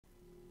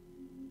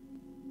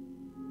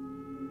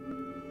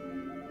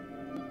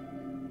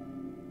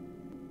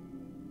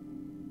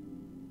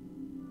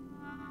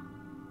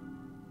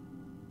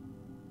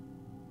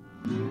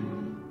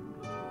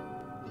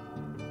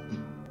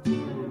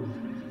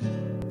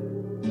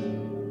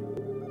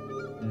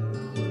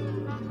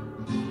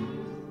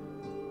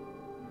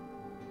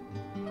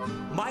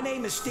My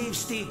name is Steve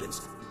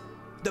Stevens,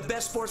 the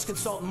best sports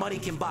consultant money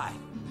can buy.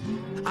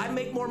 I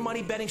make more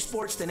money betting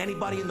sports than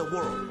anybody in the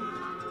world.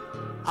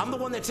 I'm the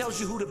one that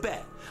tells you who to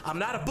bet. I'm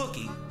not a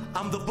bookie,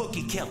 I'm the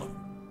bookie killer.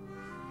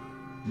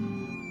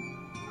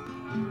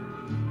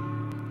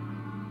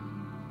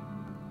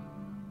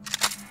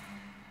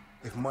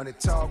 If money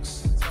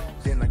talks,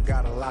 then I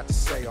got a lot to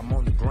say. I'm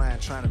on the grind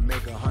trying to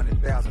make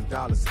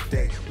 $100,000 a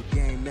day. The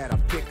game that I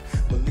pick,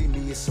 believe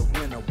me, it's a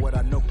winner. What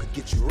I know could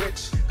get you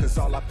rich, cause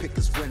all I pick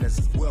is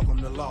winners.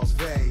 Welcome to Las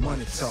Vegas.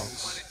 Money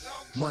talks,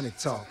 money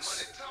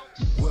talks.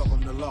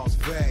 Welcome to Las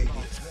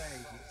Vegas.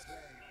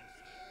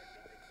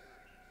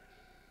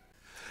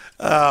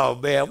 Oh,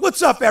 man.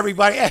 What's up,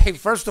 everybody? Hey,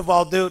 first of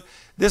all, dude,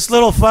 this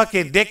little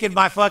fucking dick in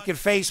my fucking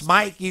face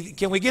mic,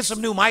 can we get some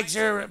new mics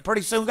here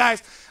pretty soon,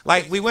 guys?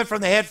 Like, we went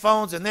from the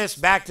headphones and this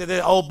back to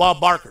the old Bob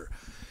Barker.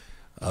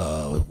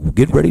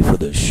 Get ready for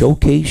the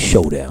Showcase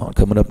Showdown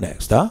coming up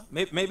next, huh?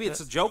 Maybe it's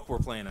a joke we're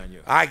playing on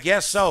you. I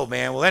guess so,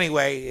 man. Well,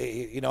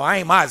 anyway, you know, I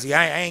ain't Mozzie.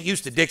 I ain't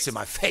used to dicks in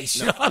my face.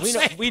 You know what I'm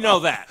saying? We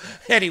know that.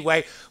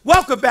 Anyway,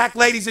 welcome back,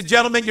 ladies and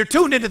gentlemen. You're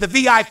tuned into the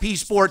VIP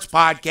Sports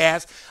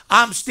Podcast.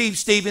 I'm Steve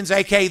Stevens,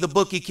 a.k.a. the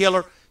Bookie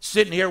Killer,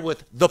 sitting here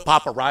with the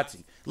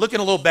Paparazzi. Looking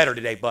a little better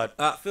today, bud.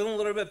 Feeling a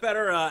little bit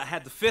better.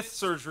 Had the 5th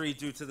surgery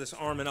due to this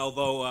arm and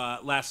elbow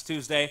last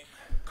Tuesday.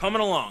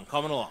 Coming along.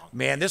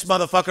 Man, this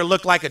motherfucker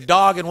looked like a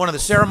dog in one of the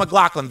Sarah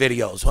McLachlan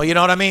videos. Well, you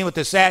know what I mean? With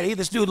the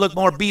this dude looked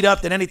more beat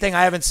up than anything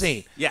I haven't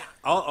seen. Yeah,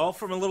 all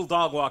from a little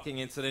dog walking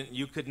incident.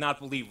 You could not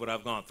believe what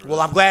I've gone through. Well,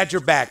 I'm glad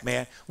you're back,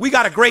 man. We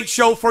got a great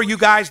show for you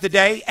guys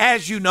today.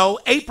 As you know,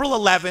 April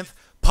 11th,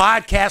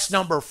 podcast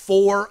number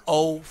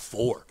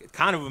 404.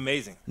 Kind of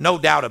amazing. No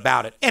doubt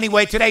about it.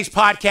 Anyway, today's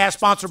podcast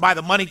sponsored by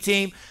the Money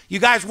Team. You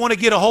guys want to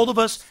get a hold of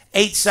us?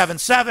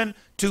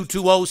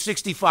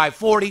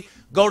 877-220-6540.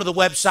 Go to the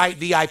website,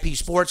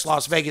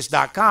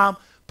 VIPSportsLasVegas.com.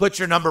 Put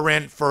your number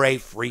in for a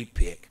free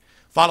pick.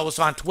 Follow us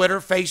on Twitter,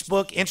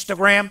 Facebook,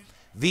 Instagram,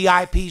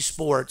 VIP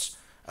Sports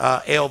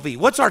LV.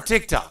 What's our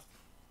TikTok?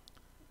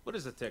 What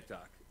is a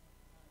TikTok?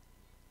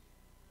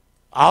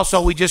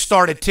 Also, we just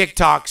started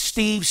TikTok,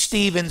 Steve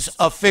Stevens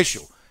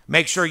Official.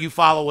 Make sure you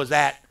follow us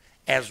that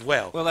as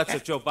well. Well, that's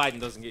if Joe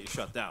Biden doesn't get you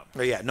shut down.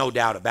 Yeah, no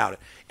doubt about it.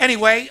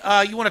 Anyway,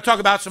 you want to talk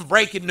about some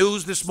breaking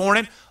news this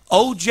morning?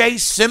 O.J.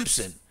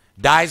 Simpson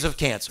dies of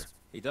cancer.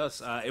 He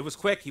does. It was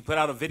quick. He put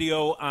out a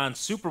video on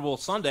Super Bowl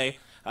Sunday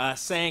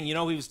saying, you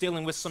know, he was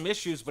dealing with some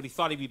issues, but he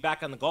thought he'd be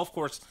back on the golf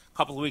course a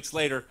couple of weeks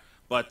later.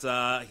 But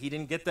he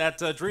didn't get that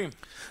dream.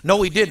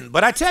 No, he didn't.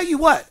 But I tell you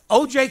what,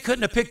 O.J.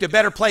 couldn't have picked a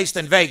better place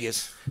than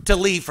Vegas to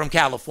leave from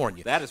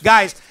California. That is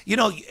guys, you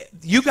know,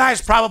 you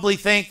guys probably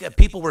think that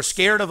people were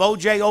scared of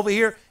O.J. over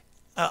here.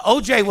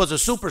 O.J. was a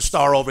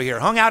superstar over here.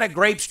 Hung out at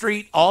Grape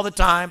Street all the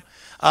time,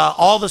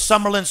 all the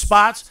Summerlin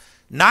spots.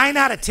 9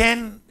 out of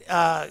 10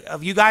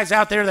 of you guys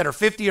out there that are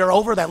 50 or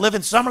over that live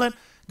in Summerlin,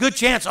 good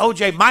chance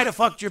O.J. might have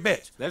fucked your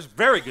bitch. There's a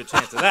very good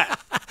chance of that.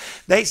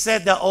 They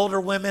said the older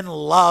women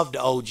loved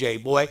O.J.,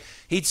 boy.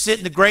 He'd sit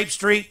in the Grape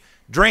Street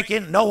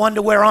drinking, no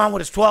underwear on with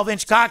his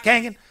 12-inch cock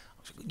hanging.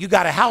 You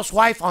got a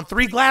housewife on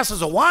 3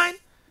 glasses of wine?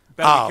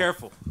 Better be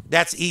careful.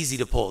 That's easy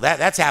to pull.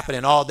 That's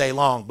happening all day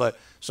long. But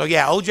so,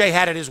 yeah, O.J.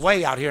 had it his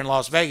way out here in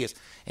Las Vegas.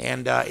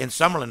 And in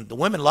Summerlin, the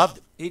women loved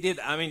him. He did.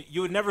 I mean,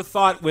 you would never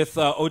thought with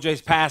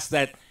O.J.'s past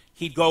that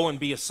he'd go and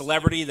be a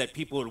celebrity, that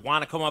people would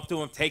want to come up to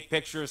him, take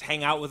pictures,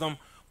 hang out with him.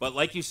 But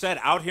like you said,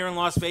 out here in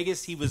Las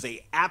Vegas, he was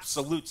a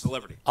absolute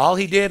celebrity. All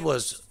he did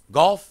was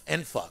golf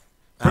and fuck.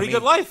 Pretty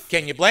good life.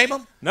 Can you blame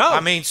him? No. I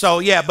mean, so,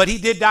 yeah, but he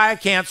did die of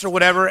cancer,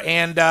 whatever.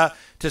 And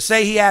to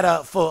say he had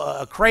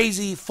a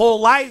crazy full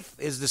life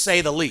is to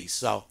say the least.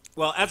 So.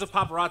 Well, as a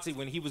paparazzi,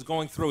 when he was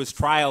going through his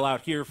trial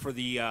out here for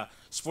the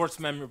sports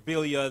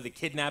memorabilia, the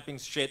kidnapping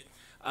shit,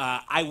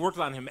 I worked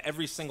on him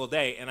every single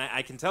day. And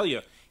I can tell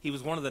you, he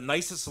was one of the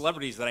nicest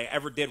celebrities that I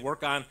ever did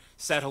work on.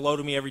 Said hello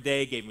to me every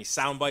day, gave me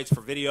sound bites for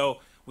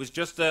video. Was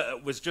just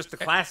a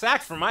class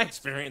act from my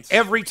experience.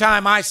 Every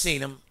time I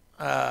seen him,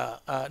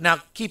 now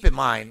keep in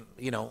mind,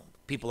 you know,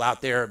 people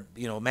out there,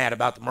 you know, mad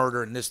about the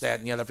murder and this, that,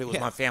 and the other. If it was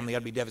my family,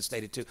 I'd be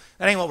devastated too.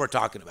 That ain't what we're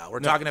talking about.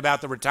 We're talking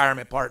about the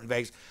retirement part in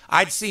Vegas.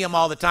 I'd see him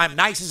all the time.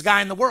 Nicest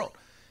guy in the world.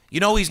 You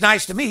know, he's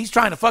nice to me. He's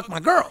trying to fuck my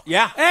girl.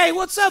 Yeah. Hey,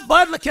 what's up,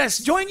 bud? Can I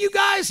join you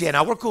guys? Yeah,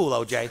 no, we're cool,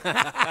 OJ.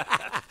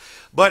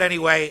 But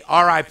anyway,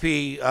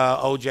 R.I.P.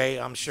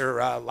 OJ. I'm sure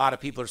a lot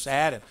of people are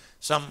sad and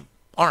some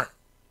aren't.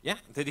 Yeah.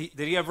 Did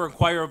he ever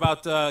inquire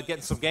about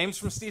getting some games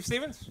from Steve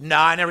Stevens? No,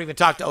 I never even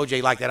talked to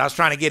OJ like that. I was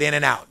trying to get in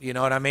and out. You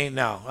know what I mean?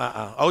 No.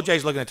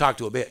 OJ's looking to talk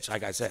to a bitch,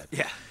 like I said.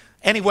 Yeah.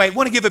 Anyway,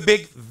 want to give a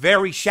big,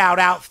 very shout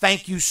out.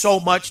 Thank you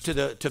so much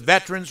to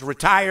veterans,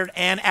 retired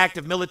and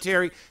active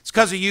military. It's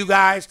because of you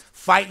guys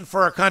fighting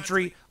for our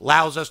country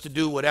allows us to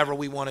do whatever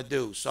we want to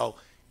do. So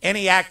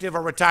any active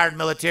or retired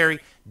military,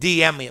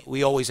 DM me.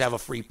 We always have a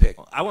free pick.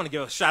 I want to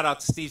give a shout out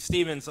to Steve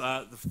Stevens.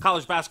 The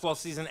college basketball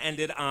season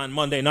ended on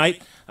Monday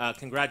night.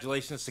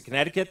 Congratulations to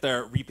Connecticut.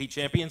 They're repeat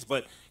champions.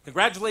 But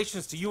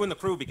congratulations to you and the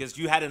crew because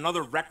you had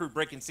another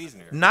record-breaking season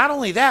here. Not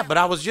only that, but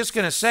I was just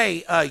going to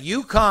say,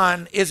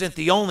 UConn isn't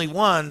the only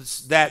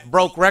ones that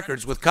broke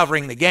records with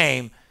covering the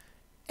game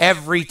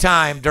every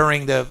time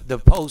during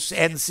the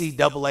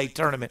post-NCAA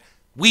tournament.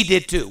 We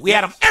did too. We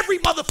had them every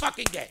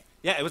motherfucking game.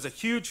 Yeah, it was a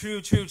huge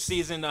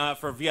season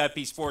for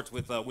VIP Sports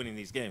with winning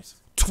these games.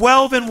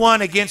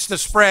 12-1 against the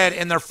spread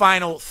in their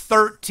final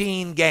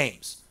 13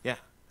 games. Yeah.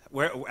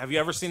 Have you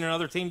ever seen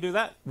another team do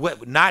that?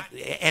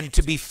 And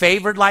to be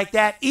favored like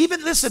that,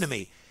 even, listen to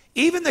me,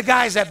 even the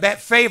guys that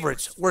bet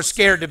favorites were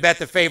scared to bet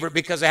the favorite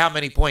because of how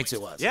many points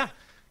it was. Yeah.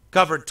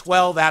 Covered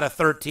 12 out of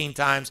 13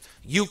 times.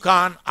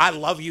 UConn, I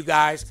love you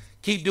guys.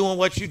 Keep doing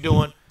what you're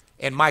doing.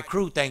 And my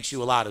crew thanks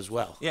you a lot as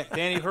well. Yeah,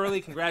 Danny Hurley,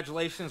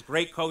 congratulations.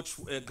 Great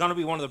coach. Going to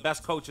be one of the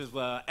best coaches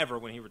ever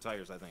when he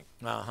retires, I think.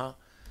 Uh-huh.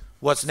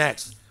 What's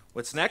next?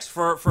 What's next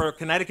for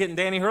Connecticut and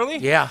Danny Hurley?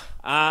 Yeah.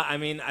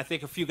 I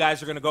think a few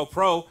guys are going to go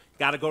pro.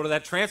 Got to go to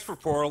that transfer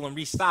portal and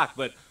restock.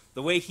 But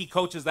the way he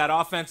coaches that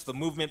offense, the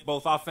movement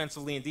both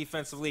offensively and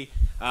defensively,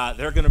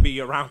 they're going to be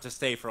around to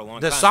stay for a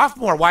long time. The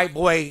sophomore white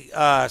boy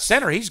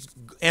center, he's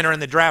entering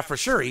the draft for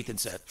sure, Ethan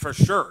said. For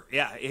sure,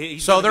 yeah.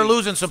 So they're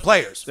losing some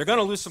players. They're going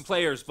to lose some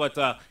players, but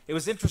it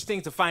was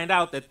interesting to find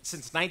out that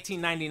since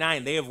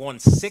 1999, they have won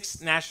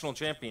 6 national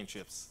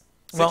championships.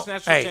 Six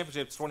national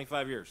championships,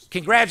 25 years.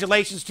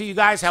 Congratulations to you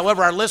guys.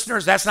 However, our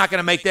listeners, that's not going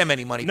to make them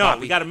any money. No,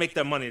 Poppy. we got to make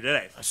them money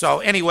today. So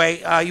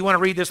anyway, you want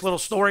to read this little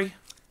story?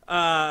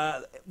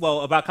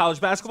 Well, about college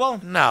basketball?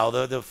 No,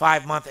 the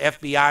 5-month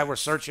FBI were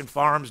searching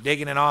farms,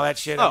 digging and all that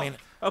shit. Oh, I mean,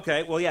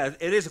 okay. Well, yeah,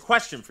 it is a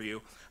question for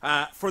you.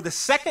 For the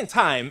second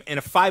time in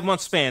a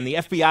 5-month span, the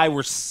FBI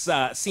were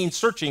seen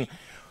searching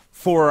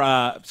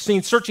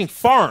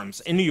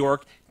farms in New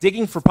York,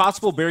 digging for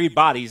possible buried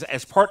bodies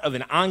as part of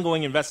an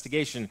ongoing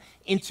investigation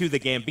into the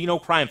Gambino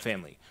crime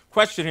family.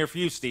 Question here for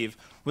you, Steve.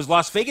 Was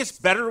Las Vegas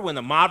better when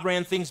the mob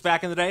ran things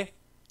back in the day?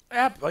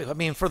 I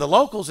mean, for the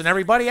locals and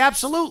everybody,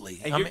 absolutely.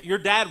 And your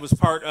dad was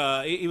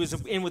he was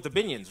in with the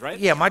Binions, right?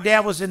 Yeah, my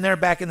dad was in there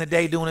back in the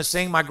day doing his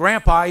thing. My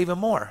grandpa even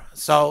more.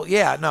 So,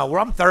 yeah, no,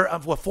 I'm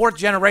 4th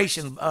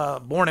generation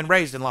born and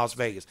raised in Las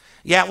Vegas.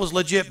 Yeah, it was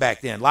legit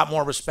back then. A lot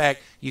more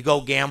respect. You go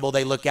gamble,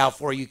 they look out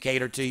for you,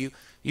 cater to you.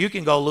 You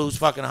can go lose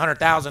fucking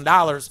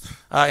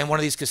 $100,000 in one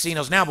of these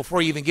casinos now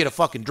before you even get a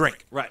fucking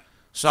drink. Right.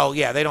 So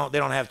yeah, they don't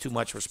have too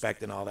much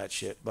respect and all that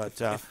shit.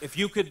 But if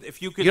you could,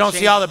 you don't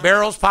see all the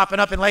barrels popping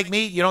up in Lake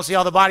Mead. You don't see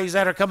all the bodies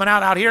that are coming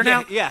out here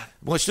now. Yeah.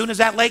 Well, as soon as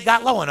that lake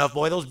got low enough,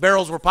 boy, those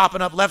barrels were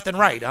popping up left and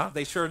right, huh?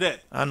 They sure did.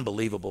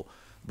 Unbelievable.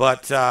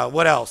 But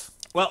what else?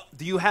 Well,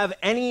 do you have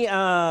any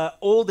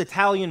old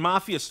Italian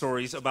mafia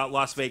stories about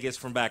Las Vegas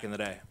from back in the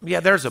day? Yeah,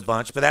 there's a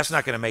bunch, but that's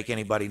not going to make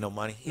anybody no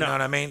money. You know what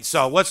I mean?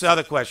 So what's the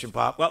other question,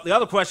 Pop? Well, the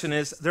other question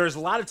is, there's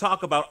a lot of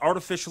talk about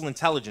artificial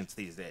intelligence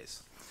these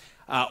days.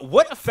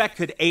 What effect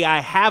could AI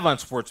have on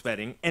sports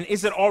betting, and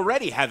is it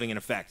already having an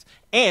effect?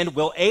 And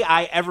will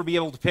AI ever be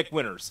able to pick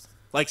winners,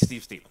 like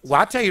Steve Stevens?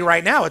 Well, I'll tell you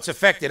right now, it's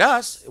affected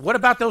us. What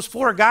about those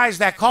 4 guys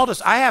that called us?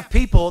 I have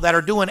people that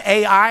are doing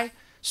AI,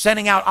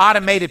 sending out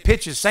automated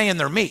pitches saying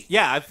they're me.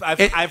 Yeah,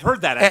 I've heard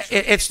that, actually.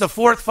 It's the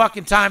 4th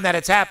fucking time that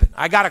it's happened.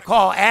 I got a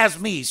call as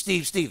me,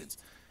 Steve Stevens.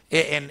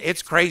 And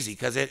it's crazy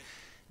because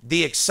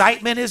the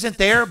excitement isn't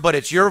there, but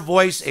it's your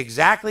voice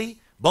exactly,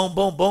 boom,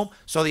 boom, boom.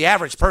 So the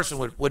average person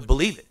would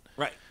believe it.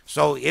 Right.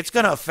 So it's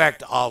going to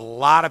affect a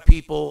lot of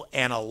people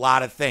and a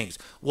lot of things.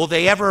 Will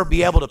they ever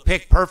be able to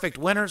pick perfect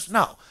winners?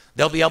 No.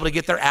 They'll be able to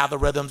get their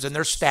algorithms and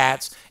their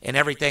stats and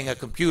everything a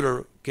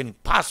computer can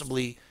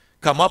possibly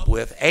come up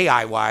with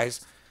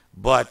AI-wise.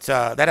 But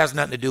that has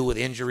nothing to do with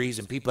injuries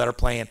and people that are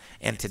playing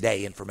and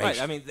today information.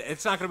 Right. I mean,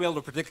 it's not going to be able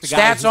to predict the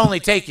guys. Stats only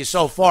take you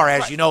so far,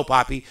 as you know,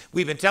 Poppy.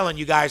 We've been telling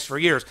you guys for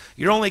years.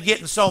 You're only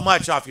getting so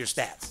much off your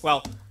stats.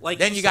 Well,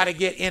 then you got to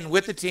get in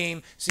with the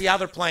team, see how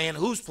they're playing,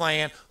 who's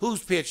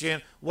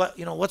pitching,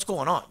 what's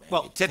going on, man.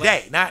 Well,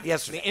 today, not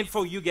yesterday. The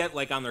info you get,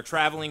 on their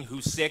traveling,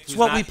 who's sick, who's it's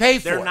what not, we pay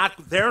for.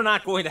 They're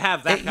not going to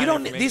have that. Kind of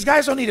information. These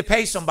guys don't need to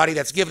pay somebody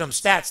that's giving them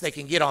stats they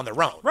can get on their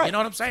own. Right. You know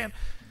what I'm saying?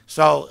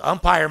 So,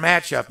 umpire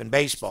matchup in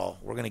baseball,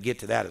 we're going to get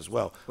to that as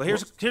well. Well,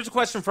 here's a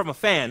question from a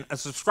fan. A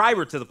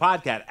subscriber to the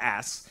podcast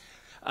asks,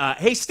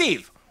 hey,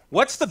 Steve,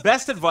 what's the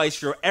best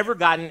advice you've ever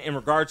gotten in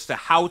regards to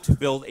how to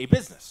build a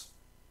business?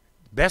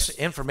 Best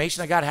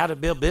information I got how to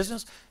build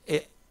business?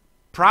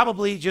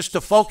 Probably just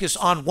to focus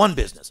on one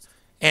business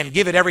and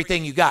give it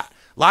everything you got.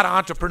 A lot of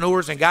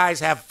entrepreneurs and guys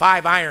have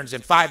 5 irons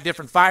and 5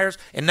 different fires,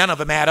 and none of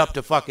them add up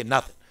to fucking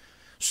nothing.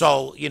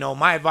 So,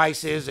 my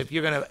advice is if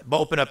you're going to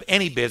open up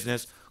any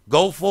business,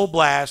 go full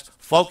blast,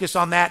 focus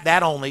on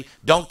that only.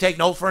 Don't take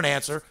no for an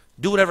answer.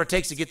 Do whatever it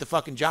takes to get the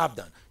fucking job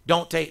done.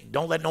 Don't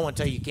let no one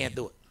tell you can't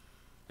do it.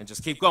 And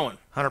just keep going.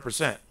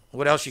 100%.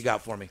 What else you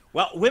got for me?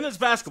 Well, women's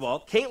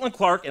basketball, Caitlin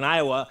Clark in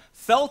Iowa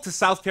fell to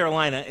South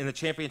Carolina in the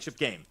championship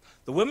game.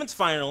 The women's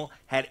final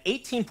had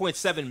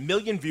 18.7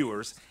 million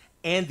viewers,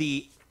 and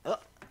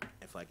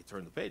if I could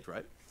turn the page,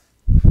 right?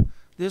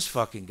 This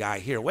fucking guy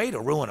here. Way to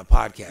ruin a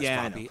podcast,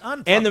 Yeah, Bobby.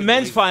 And the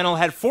men's final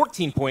had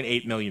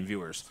 14.8 million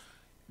viewers.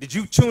 Did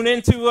you tune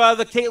into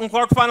the Caitlin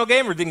Clark final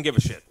game or didn't give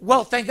a shit?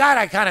 Well, thank God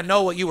I kind of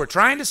know what you were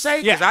trying to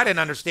say because Yeah. I didn't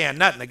understand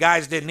nothing. The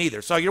guys didn't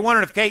either. So you're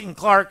wondering if Caitlin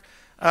Clark,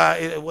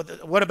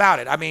 what about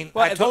it? I mean,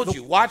 Well, I told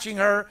you, watching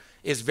her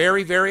is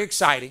very, very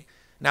exciting.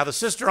 Now, the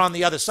sister on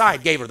the other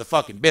side gave her the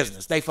fucking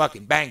business. They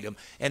fucking banged them.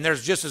 And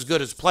there's just as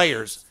good as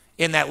players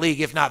in that league,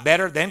 if not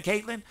better, than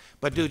Caitlin.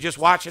 But, dude, just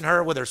watching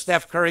her with her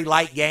Steph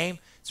Curry-like game,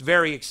 it's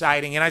very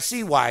exciting. And I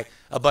see why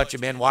a bunch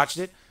of men watched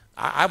it.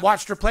 I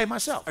watched her play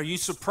myself. Are you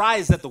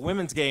surprised that the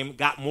women's game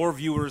got more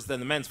viewers than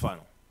the men's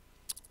final?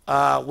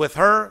 With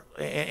her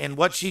and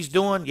what she's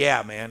doing,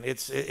 yeah, man,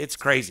 it's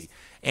crazy.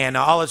 And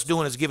all it's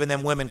doing is giving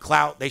them women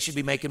clout. They should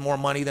be making more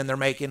money than they're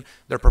making.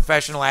 They're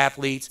professional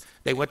athletes.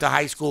 They went to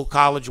high school,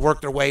 college,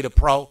 worked their way to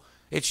pro.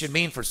 It should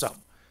mean for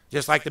something.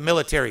 Just like the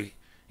military.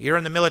 You're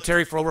in the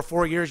military for over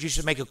 4 years, you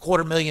should make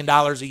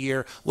 $250,000 a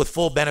year with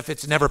full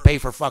benefits and never pay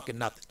for fucking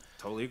nothing.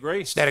 Totally agree.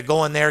 Instead of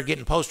going there,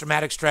 getting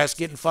post-traumatic stress,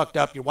 getting fucked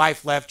up, your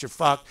wife left, you're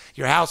fucked,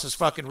 your house is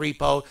fucking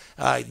repo.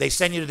 They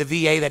send you to the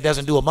VA that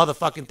doesn't do a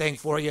motherfucking thing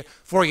for you.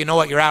 Before you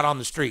know it, you're out on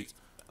the streets.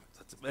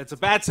 It's a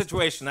bad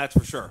situation, that's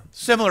for sure.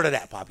 Similar to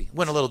that, Poppy.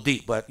 Went a little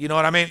deep, but you know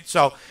what I mean?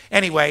 So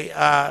anyway,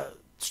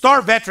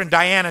 star veteran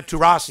Diana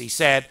Taurasi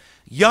said,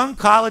 young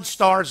college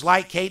stars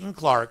like Caitlin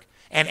Clark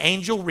and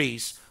Angel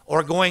Reese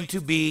are going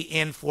to be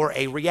in for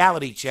a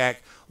reality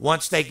check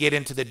once they get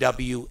into the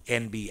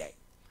WNBA.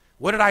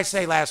 What did I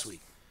say last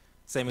week?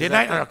 Same Didn't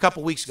I? Or a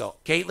couple weeks ago.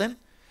 Caitlin,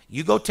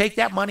 you go take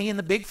that money in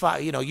the big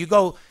five. You know, you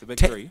go. The big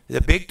three.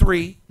 The big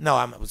three. No,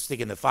 I was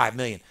thinking the $5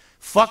 million.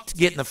 Fuck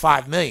getting the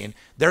 $5 million.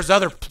 There's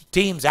other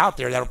teams out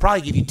there that'll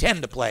probably give you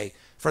 10 to play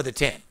for the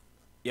 10.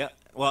 Yeah.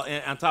 Well,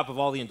 and on top of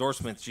all the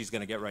endorsements she's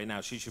going to get right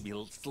now, she should be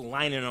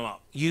lining them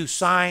up. You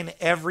sign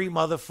every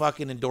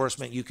motherfucking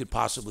endorsement you could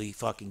possibly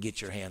fucking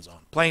get your hands on.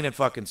 Plain and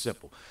fucking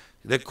simple.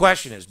 The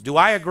question is, do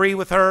I agree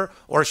with her,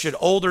 or should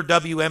older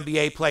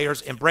WNBA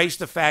players embrace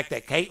the fact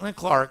that Caitlin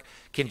Clark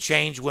can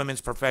change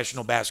women's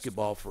professional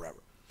basketball forever?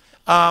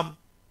 I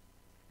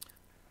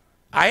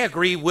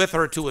agree with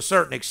her to a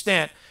certain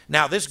extent.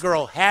 Now, this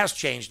girl has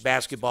changed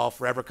basketball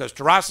forever because,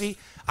 Taurasi,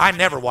 I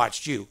never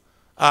watched you.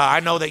 I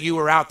know that you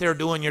were out there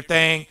doing your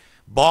thing,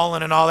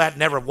 balling and all that,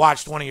 never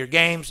watched one of your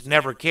games,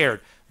 never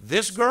cared.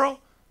 This girl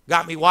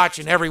got me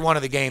watching every one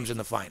of the games in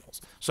the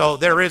finals. So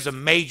there is a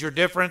major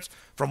difference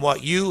from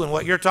what you and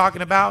what you're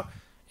talking about.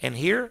 And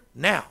here,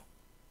 now,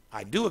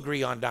 I do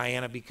agree on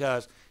Diana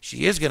because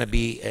she is going to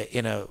be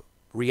in a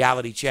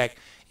reality check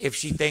if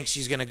she thinks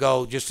she's going to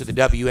go just to the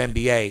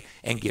WNBA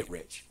and get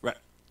rich. Right.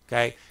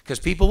 Okay? Because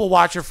people will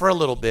watch her for a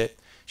little bit.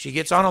 She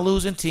gets on a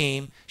losing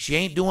team. She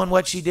ain't doing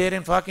what she did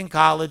in fucking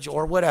college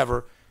or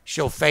whatever.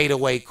 She'll fade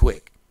away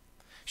quick.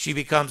 She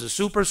becomes a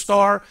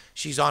superstar.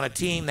 She's on a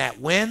team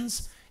that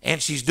wins,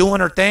 and she's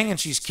doing her thing, and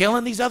she's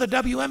killing these other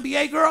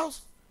WNBA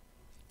girls.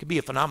 Could be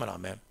a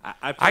phenomenon, man.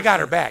 I got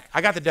her back.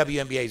 I got the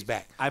WNBA's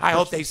back. I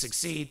hope they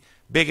succeed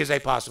big as they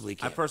possibly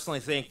can. I personally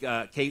think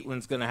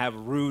Caitlin's going to have a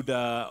rude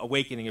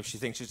awakening if she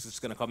thinks she's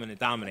just going to come in and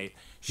dominate.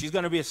 She's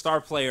going to be a star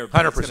player,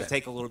 but 100%. it's going to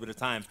take a little bit of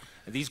time.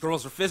 And these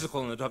girls are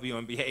physical in the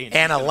WNBA.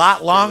 And a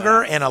lot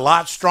longer and a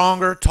lot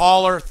stronger,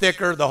 taller,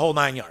 thicker, the whole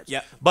 9 yards.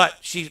 Yeah. But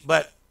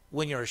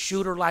when you're a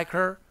shooter like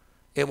her,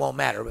 it won't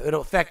matter. It'll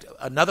affect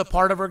another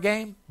part of her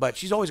game, but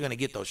she's always going to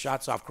get those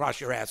shots off,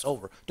 cross your ass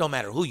over. Don't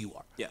matter who you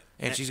are. Yeah.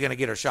 And she's going to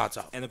get her shots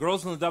off. And the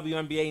girls in the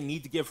WNBA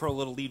need to give her a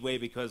little leadway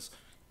because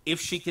if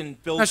she can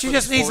build. No, she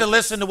just needs to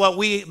listen to what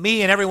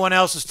me and everyone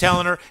else is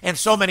telling her, and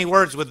so many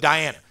words with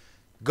Diana.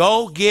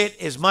 Go get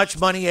as much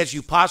money as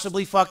you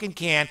possibly fucking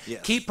can.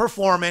 Yes. Keep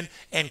performing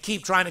and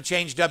keep trying to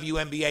change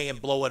WNBA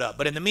and blow it up.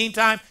 But in the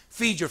meantime,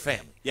 feed your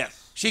family.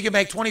 Yes. She can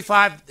make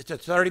 $25 to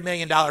 $30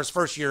 million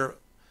first year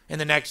in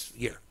the next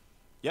year.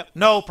 Yep.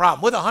 No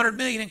problem. With $100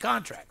 million in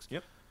contracts.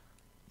 Yep.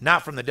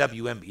 Not from the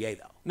WNBA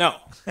though. No.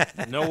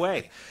 No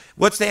way.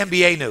 What's the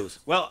NBA news?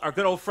 Well, our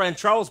good old friend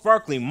Charles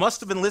Barkley must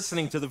have been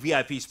listening to the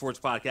VIP Sports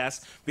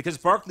Podcast because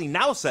Barkley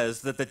now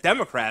says that the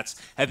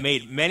Democrats have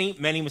made many,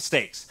 many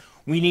mistakes.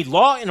 We need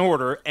law and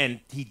order, and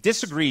he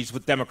disagrees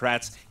with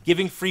Democrats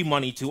giving free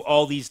money to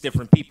all these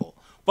different people,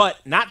 but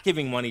not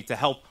giving money to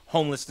help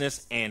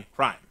homelessness and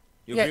crime.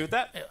 You agree with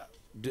that?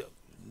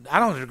 I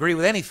don't agree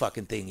with any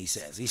fucking thing he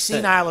says. He's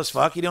senile as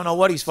fuck. You don't know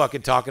what he's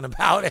fucking talking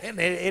about, and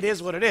it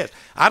is what it is.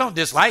 I don't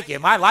dislike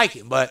him. I like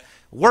him, but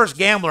worst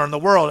gambler in the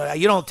world.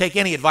 You don't take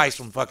any advice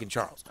from fucking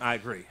Charles. I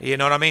agree. You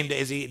know what I mean?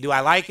 Do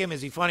I like him?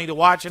 Is he funny to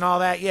watch and all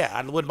that? Yeah,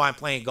 I wouldn't mind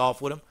playing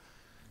golf with him.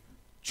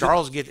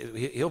 Charles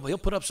he'll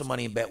put up some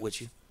money and bet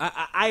with you.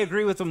 I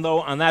agree with him,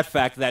 though, on that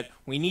fact that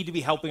we need to be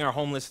helping our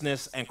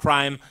homelessness and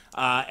crime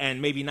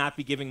and maybe not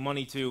be giving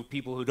money to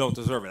people who don't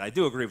deserve it. I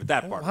do agree with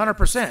that part.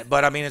 100%.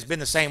 But, I mean, it's been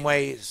the same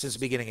way since the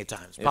beginning of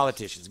times. Yes.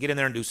 Politicians, get in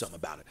there and do something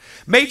about it.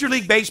 Major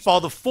League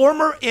Baseball, the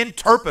former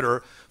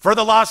interpreter for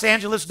the Los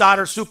Angeles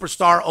Dodgers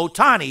superstar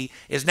Ohtani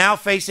is now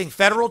facing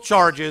federal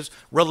charges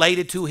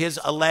related to his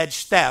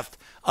alleged theft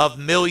of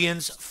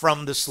millions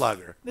from the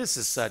slugger. This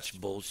is such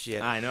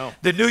bullshit. I know.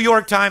 The New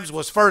York Times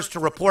was first to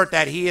report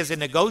that he is in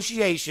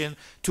negotiation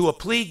to a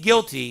plea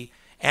guilty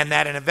and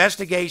that an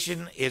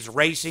investigation is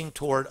racing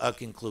toward a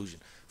conclusion.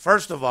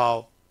 First of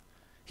all,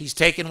 he's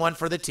taking one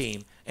for the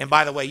team. And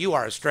by the way, you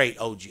are a straight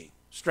OG.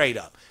 Straight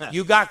up.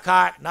 You got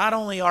caught. Not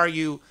only are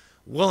you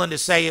willing to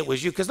say it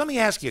was you, because let me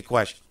ask you a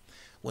question.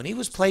 When he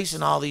was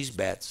placing all these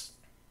bets,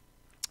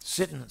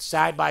 sitting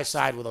side by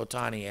side with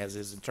Ohtani as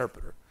his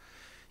interpreter,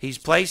 he's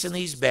placing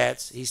these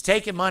bets. He's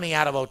taking money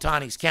out of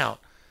Ohtani's count.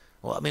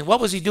 Well, I mean,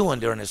 what was he doing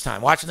during this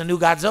time? Watching the new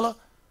Godzilla?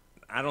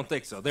 I don't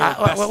think so. They were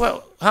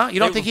best, huh? You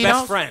don't think he knows?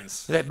 Best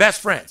friends. They're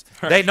best friends.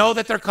 They know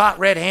that they're caught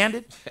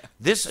red-handed.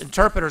 This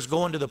interpreter's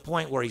going to the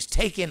point where he's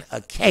taking a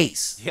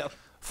case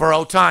for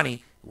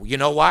Ohtani. You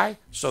know why?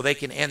 So they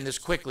can end this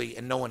quickly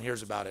and no one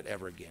hears about it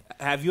ever again.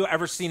 Have you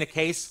ever seen a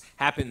case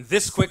happen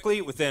this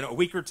quickly within a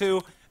week or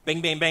two?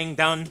 Bang, bang, bang,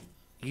 done.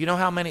 You know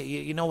how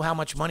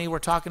much money we're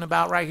talking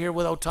about right here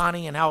with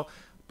Ohtani and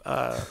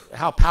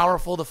how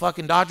powerful the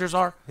fucking Dodgers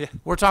are? Yeah.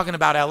 We're talking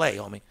about L.A.,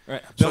 homie.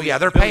 Right. So, yeah,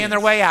 they're paying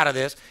their way out of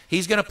this.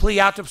 He's going to plea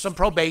out to some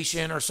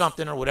probation or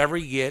something or whatever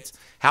he gets,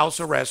 house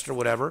arrest or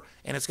whatever,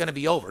 and it's going to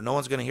be over. No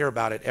one's going to hear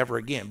about it ever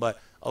again. But,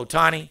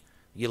 Ohtani,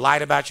 you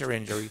lied about your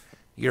injury.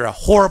 You're a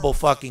horrible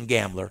fucking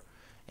gambler,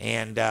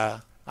 and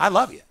I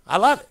love you. I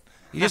love it.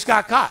 You just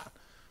got caught.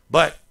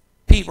 But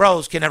Pete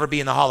Rose can never be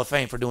in the Hall of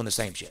Fame for doing the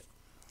same shit.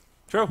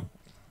 True.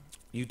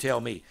 You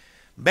tell me.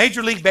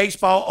 Major League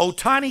Baseball,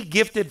 Ohtani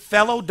gifted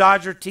fellow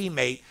Dodger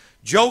teammate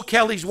Joe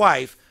Kelly's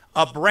wife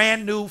a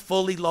brand new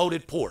fully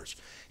loaded Porsche.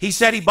 He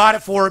said he bought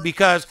it for her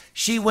because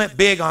she went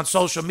big on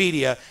social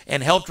media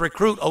and helped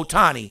recruit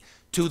Ohtani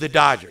to the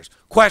Dodgers.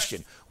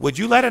 Question, would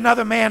you let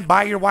another man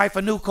buy your wife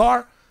a new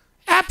car?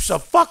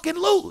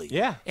 Abso-fucking-lutely.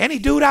 Yeah. Any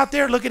dude out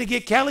there looking to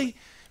get Kelly,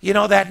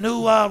 that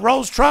new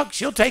Rose truck,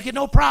 she'll take it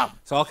no problem.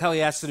 So all Kelly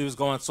has to do is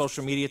go on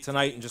social media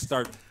tonight and just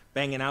start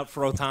banging out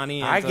for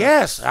Ohtani. I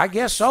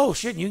guess so.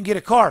 Shit, you can get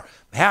a car.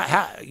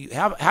 How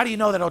do you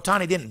know that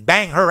Ohtani didn't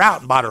bang her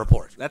out and bought her a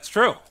Porsche? That's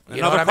true.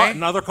 You know what I mean?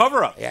 Another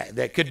cover-up. Yeah,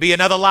 that could be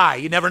another lie.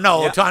 You never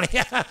know. Yeah.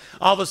 Ohtani,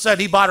 all of a sudden,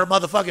 he bought her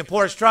motherfucking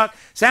Porsche truck.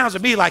 Sounds to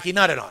me like he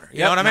nutted on her. You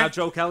know what I mean? Now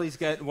Joe Kelly's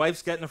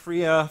wife's getting a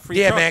free truck.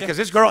 Yeah, man, because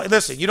this girl,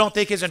 listen, you don't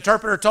think his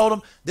interpreter told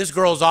him? This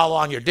girl's all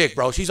on your dick,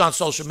 bro. She's on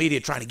social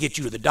media trying to get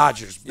you to the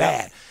Dodgers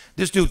bad.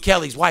 This dude,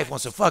 Kelly's wife,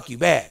 wants to fuck you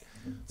bad.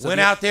 So went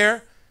out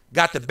there,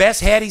 got the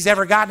best head he's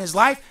ever got in his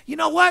life. You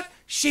know what?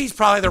 She's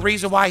probably the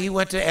reason why he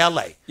went to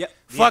L.A. Yep.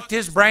 Fucked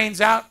his brains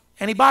out,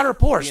 and he bought her a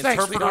Porsche. The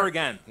interpreter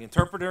again. The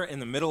interpreter in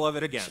the middle of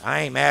it again.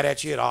 I ain't mad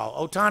at you at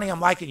all. Ohtani, I'm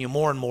liking you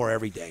more and more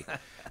every day.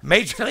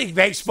 Major League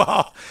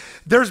Baseball,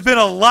 there's been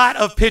a lot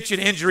of pitching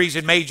injuries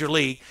in Major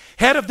League.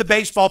 Head of the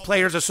Baseball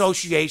Players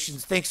Association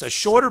thinks a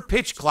shorter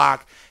pitch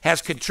clock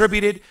has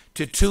contributed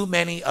to too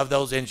many of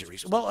those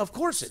injuries. Well, of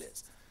course it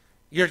is.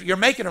 You're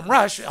making them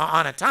rush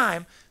on a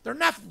time. They're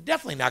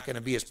definitely not going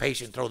to be as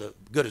patient, throw the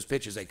good as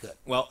pitch as they could.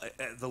 Well,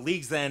 the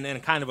league's then in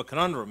kind of a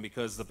conundrum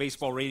because the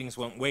baseball ratings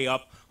went way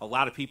up. A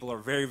lot of people are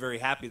very, very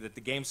happy that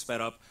the game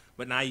sped up.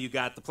 But now you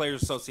got the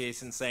Players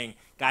Association saying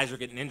guys are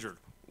getting injured.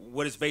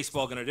 What is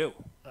baseball going to do?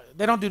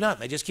 They don't do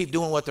nothing. They just keep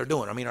doing what they're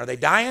doing. I mean, are they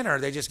dying or are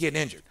they just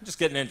getting injured? Just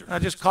getting injured. I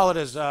just call it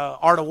as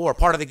art of war,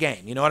 part of the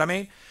game. You know what I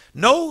mean?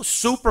 No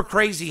super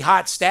crazy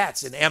hot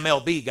stats in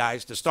MLB,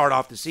 guys, to start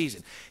off the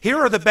season. Here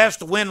are the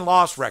best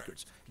win-loss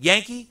records.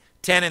 Yankee,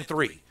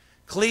 10-3.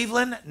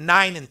 Cleveland,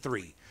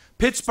 9-3.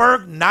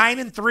 Pittsburgh,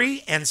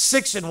 9-3 and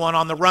 6-1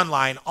 on the run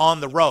line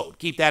on the road.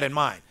 Keep that in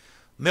mind.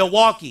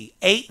 Milwaukee,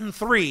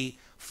 8-3,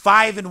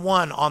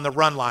 5-1 on the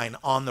run line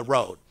on the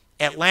road.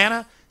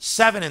 Atlanta,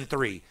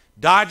 7-3.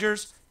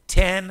 Dodgers,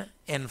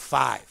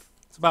 10-5.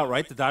 It's about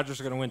right. The Dodgers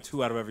are going to win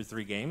 2 out of every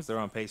 3 games. They're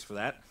on pace for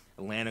that.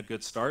 Atlanta,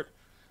 good start.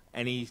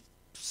 Any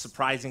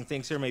surprising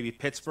things here? Maybe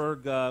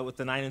Pittsburgh with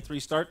the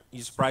 9-3 start.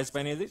 You surprised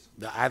by any of these?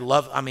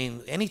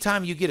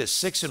 Anytime you get a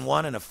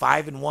 6-1 and a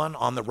 5-1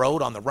 on the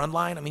road on the run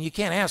line, I mean, you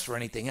can't ask for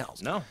anything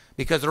else. No.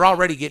 Because they're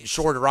already getting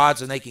shorter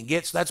odds than they can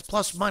get, so that's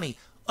plus money,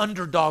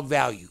 underdog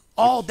value,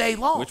 all day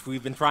long. Which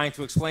we've been trying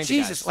to explain to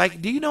Jesus, guys. like,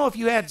 do you know if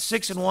you had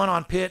 6-1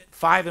 on Pitt,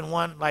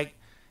 5-1, like,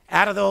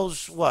 out of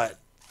those,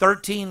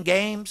 13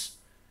 games,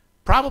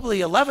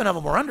 probably 11 of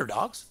them were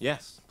underdogs.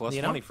 Yes, plus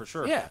money for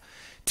sure. Yeah.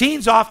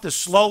 Teams off the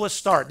slowest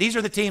start. These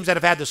are the teams that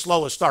have had the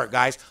slowest start,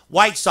 guys.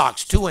 White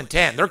Sox,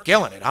 2-10. They're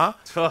killing it, huh?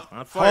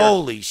 On fire.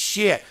 Holy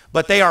shit.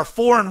 But they are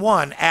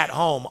 4-1 at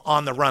home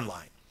on the run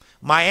line.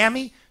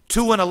 Miami,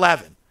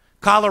 2-11.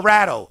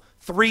 Colorado,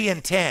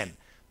 3-10.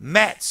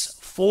 Mets,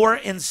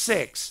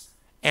 4-6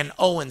 and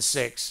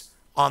 0-6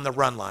 on the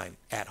run line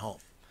at home.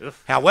 Ugh.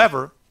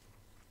 However,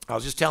 I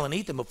was just telling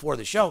Ethan before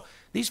the show,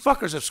 these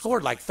fuckers have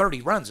scored like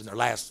 30 runs in their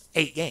last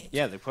 8 games.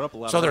 Yeah, they put up a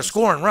lot of So they're runs.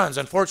 scoring runs.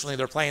 Unfortunately,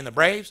 they're playing the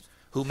Braves,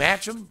 who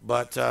match them,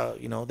 but,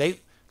 they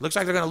looks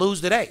like they're going to lose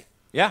today.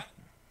 Yeah,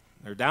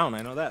 they're down.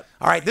 I know that.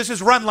 All right, this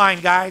is run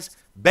line, guys.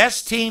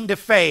 Best team to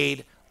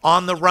fade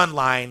on the run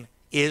line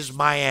is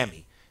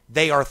Miami.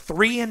 They are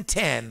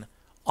 3-10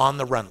 on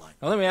the run line.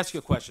 Now, let me ask you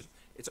a question.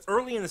 It's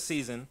early in the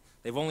season.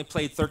 They've only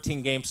played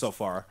 13 games so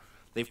far.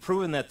 They've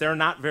proven that they're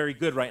not very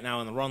good right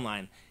now in the run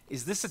line.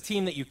 Is this a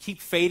team that you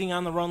keep fading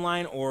on the run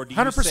line, or do you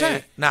 100%.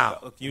 say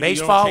Now, you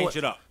baseball, don't change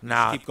it up?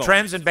 Now, Keep going.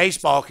 trends in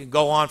baseball can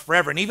go on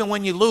forever, and even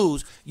when you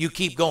lose, you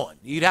keep going.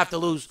 You'd have to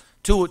lose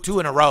two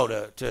in a row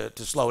to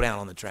slow down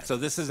on the trend. So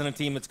this isn't a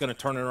team that's going to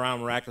turn it around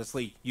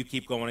miraculously. You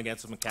keep going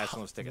against them and cashing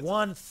those tickets.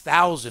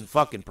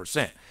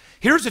 1,000%.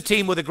 Here's a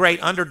team with a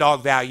great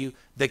underdog value: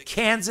 the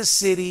Kansas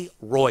City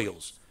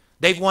Royals.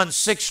 They've won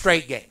 6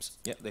 straight games.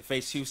 Yeah, they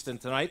face Houston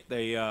tonight.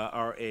 They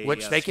are a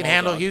which they can small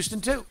handle dog. Houston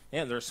too.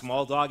 Yeah, they're a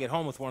small dog at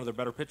home with one of their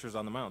better pitchers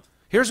on the mound.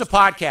 Here's a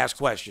podcast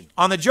question.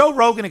 On the Joe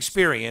Rogan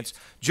Experience,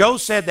 Joe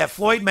said that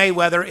Floyd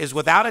Mayweather is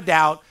without a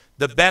doubt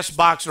the best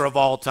boxer of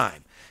all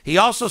time. He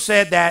also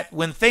said that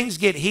when things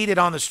get heated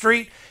on the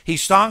street, he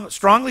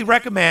strongly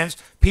recommends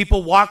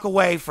people walk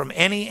away from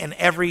any and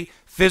every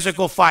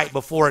physical fight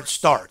before it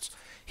starts.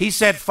 He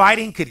said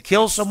fighting could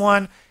kill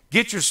someone,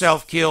 get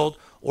yourself killed,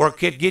 or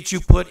could get you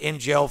put in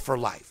jail for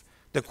life.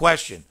 The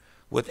question,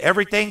 with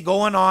everything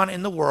going on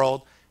in the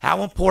world,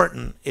 how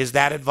important is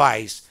that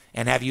advice,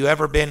 and have you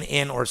ever been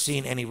in or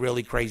seen any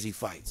really crazy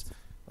fights?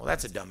 Well,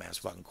 that's a dumbass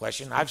fucking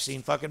question. I've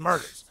seen fucking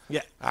murders.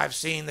 Yeah. I've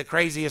seen the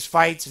craziest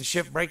fights and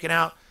shit breaking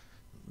out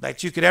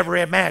that you could ever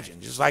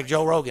imagine, just like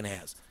Joe Rogan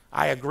has.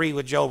 I agree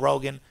with Joe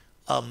Rogan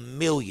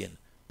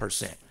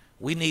 1,000,000%.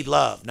 We need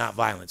love, not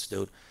violence,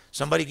 dude.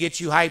 Somebody gets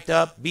you hyped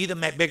up, be the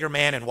bigger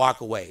man and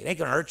walk away. It ain't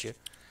going to hurt you.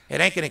 It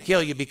ain't going to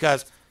kill you,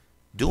 because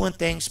doing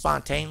things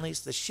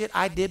spontaneously, the shit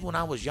I did when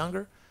I was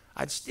younger,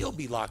 I'd still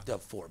be locked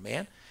up for,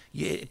 man.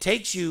 It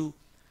takes you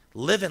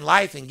living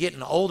life and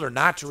getting older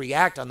not to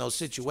react on those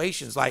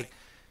situations. Like,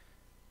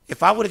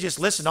 if I would have just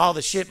listened to all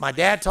the shit my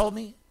dad told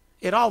me,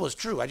 it all was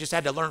true. I just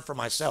had to learn for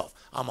myself.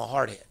 I'm a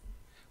hardhead.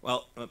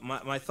 Well,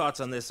 my thoughts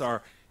on this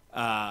are,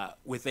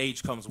 with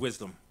age comes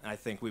wisdom. I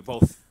think we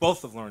both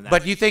have learned that.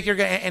 But you think you're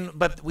gonna,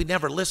 but we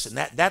never listen.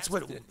 That's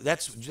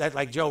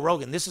like Joe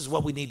Rogan. This is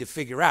what we need to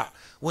figure out.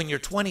 When you're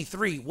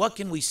 23, what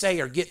can we say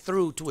or get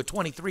through to a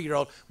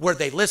 23-year-old where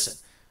they listen,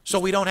 so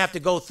we don't have to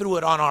go through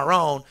it on our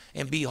own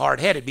and be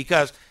hard-headed?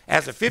 Because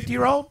as a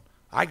 50-year-old,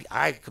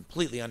 I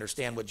completely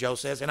understand what Joe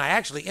says, and I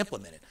actually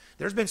implement it.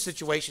 There's been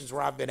situations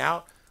where I've been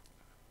out.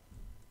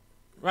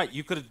 Right,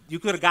 you could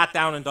have got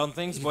down and done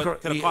things, but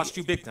it could have cost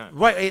you big time.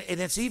 Right, and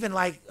it's even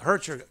like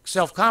hurt your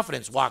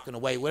self-confidence walking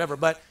away, whatever.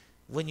 But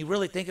when you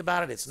really think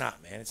about it, it's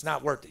not, man. It's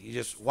not worth it. You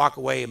just walk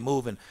away and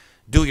move and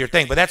do your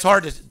thing. But that's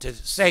hard to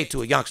say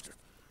to a youngster.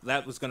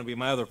 That was going to be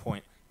my other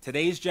point.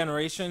 Today's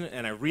generation,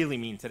 and I really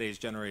mean today's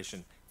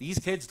generation, these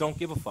kids don't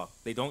give a fuck.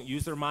 They don't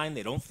use their mind.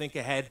 They don't think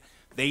ahead.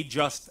 They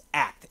just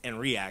act and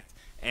react.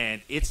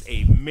 And it's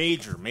a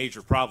major,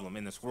 major problem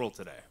in this world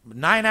today.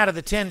 9 out of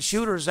the 10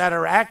 shooters that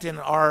are acting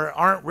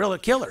aren't real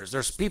killers.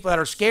 There's people that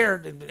are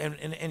scared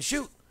and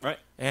shoot. Right.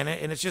 And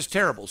it's just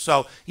terrible.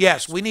 So,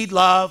 yes, we need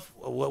love.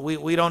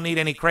 We don't need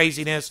any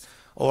craziness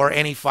or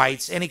any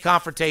fights, any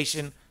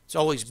confrontation. It's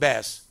always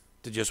best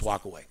to just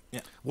walk away. Yeah.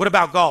 What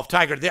about golf?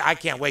 Tiger, I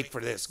can't wait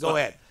for this. Go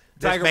ahead.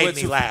 Tiger This Woods,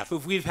 made me laugh. who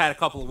we've had a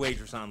couple of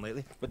wagers on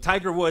lately. But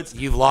Tiger Woods...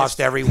 You've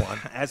lost every one.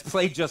 ...has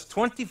played just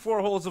 24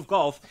 holes of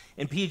golf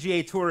in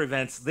PGA Tour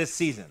events this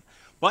season.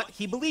 But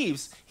he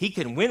believes he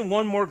can win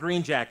one more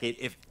green jacket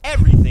if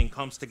everything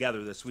comes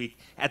together this week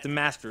at the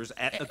Masters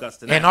at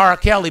Augusta National. And R.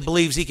 Kelly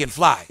believes he can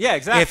fly. Yeah,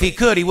 exactly. If he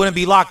could, he wouldn't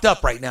be locked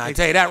up right now. I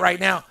tell you that right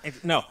now.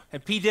 No,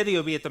 and P. Diddy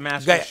will be at the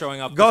Masters showing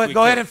up Go this week,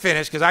 ahead too. and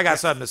finish, because I got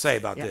something to say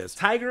about this.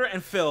 Tiger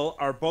and Phil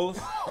are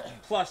both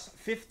plus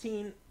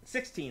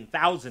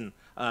 16,000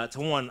 to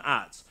 1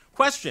 odds.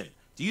 Question: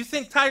 do you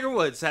think Tiger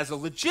Woods has a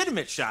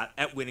legitimate shot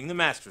at winning the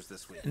Masters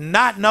this week?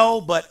 Not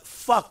no, but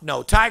fuck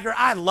no. Tiger,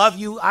 I love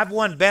you. I've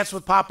won bets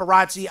with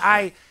Paparazzi.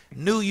 I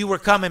knew you were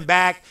coming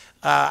back.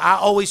 I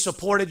always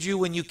supported you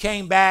when you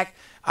came back.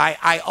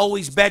 I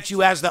always bet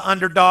you as the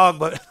underdog,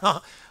 but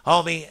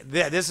homie,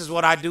 this is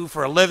what I do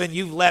for a living.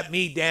 You've let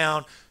me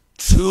down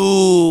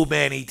too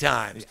many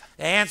times.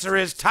 The answer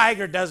is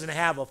Tiger doesn't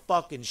have a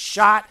fucking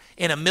shot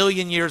in a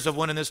million years of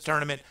winning this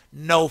tournament.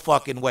 No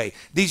fucking way.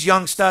 These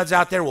young studs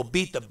out there will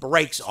beat the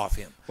brakes off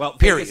him. Well,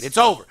 period. Vegas, it's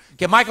over.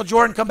 Can Michael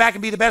Jordan come back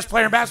and be the best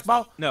player in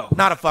basketball? No.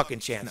 Not a fucking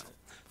chance. No.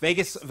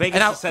 Vegas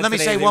now, says let me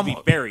today say they'd one be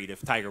more. buried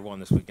if Tiger won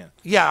this weekend.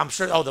 Yeah, I'm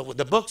sure. Oh,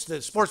 the books,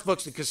 the sports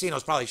books, the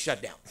casinos probably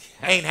shut down.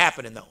 Ain't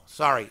happening, though.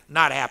 Sorry,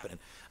 not happening.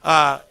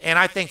 And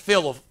I think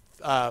Phil will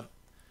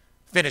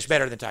finish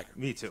better than Tiger.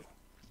 Me too.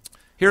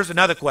 Here's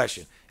another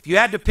question. If you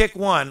had to pick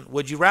one,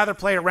 would you rather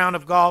play a round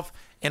of golf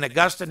in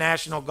Augusta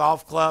National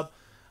Golf Club?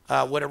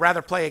 Would you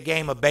rather play a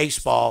game of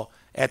baseball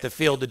at the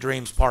Field of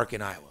Dreams Park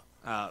in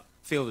Iowa?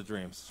 Field of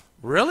Dreams.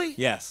 Really?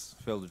 Yes,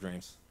 Field of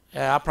Dreams.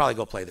 Yeah, I'll probably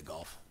go play the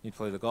golf. You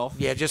play the golf?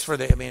 Yeah, just for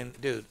the, I mean,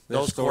 dude,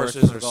 those historic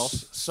courses are golf?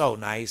 so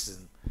nice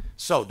and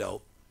so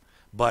dope.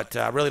 But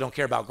I really don't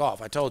care about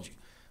golf. I told you.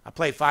 I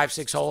play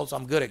 5-6 holes.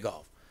 I'm good at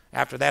golf.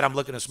 After that, I'm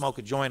looking to smoke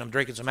a joint. I'm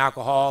drinking some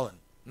alcohol and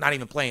not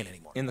even playing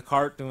anymore. In the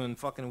cart doing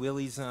fucking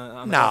wheelies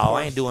on the No, golf course?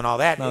 I ain't doing all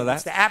that. No,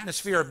 It's the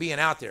atmosphere of being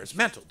out there. It's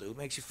mental, dude. It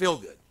makes you feel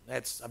good.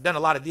 I've done a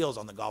lot of deals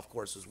on the golf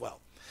course as well.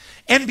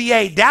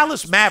 NBA,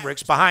 Dallas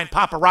Mavericks, behind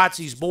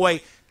Paparazzi's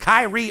boy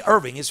Kyrie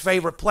Irving, his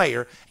favorite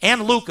player,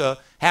 and Luka,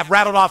 have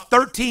rattled off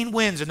 13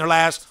 wins in their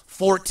last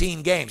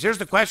 14 games. Here's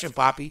the question,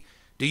 Poppy.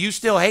 Do you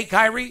still hate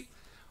Kyrie?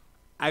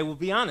 I will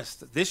be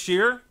honest. This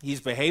year,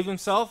 he's behaved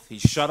himself.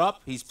 He's shut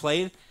up. He's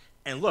played.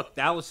 And look,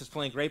 Dallas is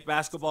playing great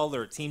basketball.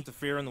 They're a team to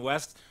fear in the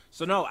West.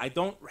 So, no, I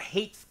don't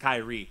hate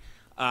Kyrie.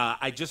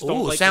 I just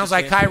don't like. Sounds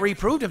like Kyrie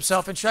proved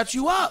himself and shut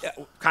you up.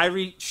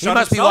 Kyrie shut He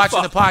must be himself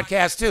watching up. the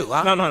podcast too,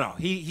 huh? No.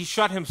 He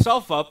shut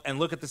himself up, and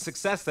look at the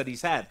success that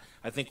he's had.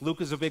 I think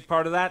Luka's a big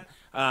part of that.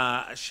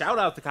 Shout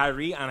out to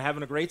Kyrie on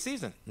having a great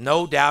season.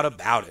 No doubt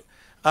about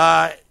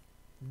it.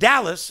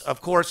 Dallas,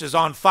 of course, is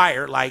on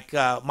fire like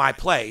my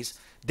plays.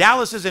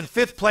 Dallas is in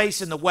 5th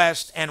place in the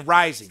West and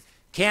rising.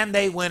 Can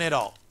they win it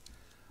all?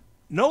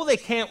 No, they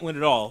can't win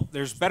it all.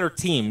 There's better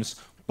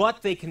teams,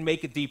 but they can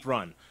make a deep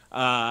run.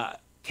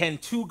 Can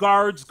 2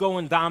 guards go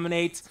and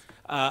dominate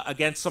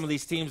against some of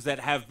these teams that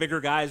have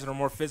bigger guys and are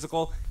more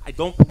physical? I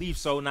don't believe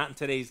so, not in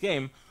today's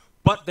game,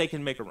 but they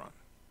can make a run.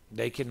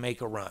 They can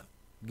make a run.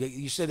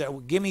 You said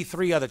that. Give me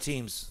 3 other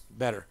teams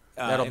better.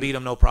 That'll beat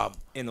them, no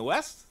problem. In the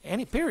West?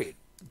 Any period.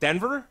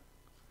 Denver.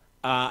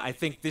 I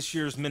think this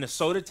year's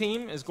Minnesota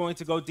team is going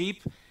to go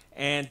deep.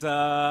 And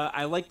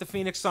I like the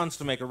Phoenix Suns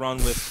to make a run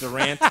with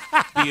Durant,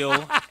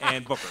 Beal,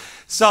 and Booker.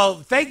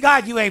 So thank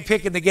God you ain't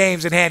picking the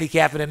games and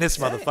handicapping in this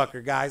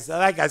motherfucker, guys.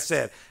 Like I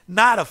said,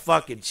 not a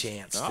fucking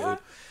chance, dude. Right.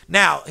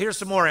 Now, here's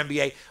some more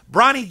NBA.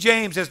 Bronny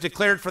James has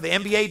declared for the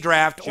NBA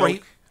draft,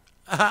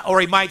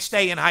 or he might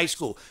stay in high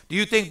school. Do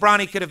you think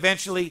Bronny could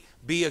eventually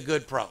be a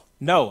good pro?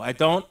 No, I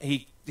don't.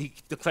 He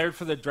declared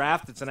for the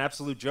draft. It's an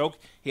absolute joke.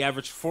 He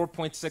averaged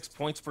 4.6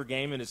 points per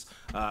game in his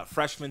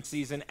freshman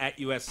season at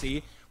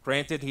USC.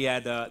 Granted, he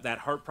had that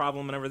heart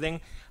problem and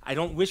everything. I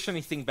don't wish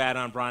anything bad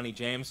on Bronny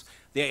James.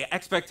 The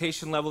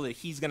expectation level that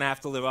he's going to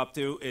have to live up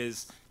to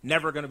is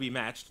never going to be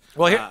matched.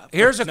 Well,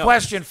 here's a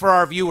question for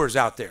our viewers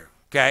out there,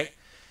 okay?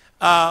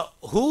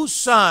 Whose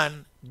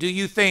son do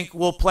you think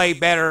will play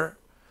better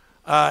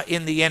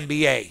in the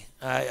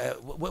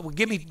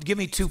NBA? Give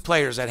me 2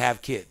 players that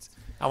have kids.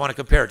 I want to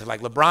compare it to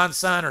like LeBron's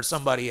son or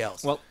somebody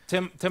else. Well,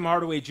 Tim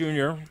Hardaway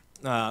Jr.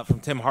 From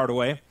Tim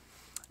Hardaway.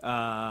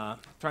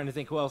 Trying to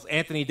think who else.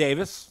 Anthony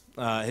Davis.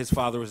 His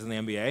father was in the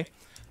NBA.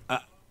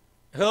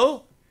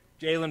 Who?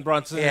 Jalen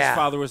Brunson. Yeah. His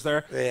father was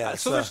there. Yeah,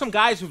 so there's some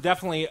guys who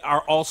definitely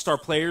are all-star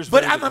players.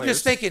 But very I'm good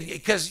just players. thinking,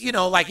 because,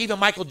 like even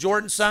Michael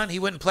Jordan's son, he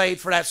went and played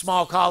for that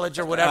small college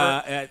or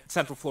whatever. At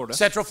Central Florida.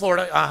 Central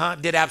Florida,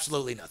 did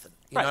absolutely nothing.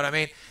 You Right. know what I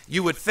mean?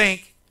 You would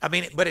think,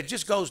 but it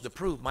just goes to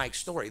prove Mike's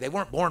story. They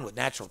weren't born with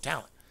natural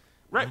talent.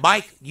 Right.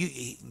 Mike,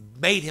 he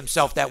made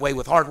himself that way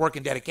with hard work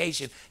and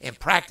dedication and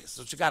practice. That's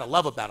what you got to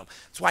love about him.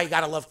 That's why you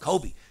got to love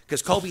Kobe,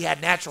 because Kobe had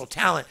natural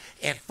talent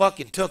and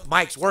fucking took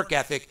Mike's work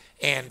ethic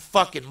and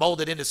fucking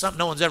molded into something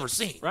no one's ever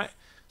seen. Right.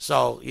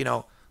 So,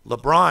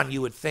 LeBron,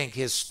 you would think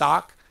his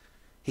stock,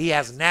 he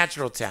has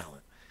natural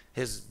talent.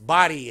 His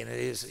body and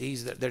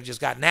they're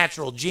just got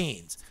natural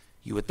genes.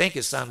 You would think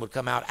his son would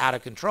come out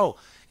of control.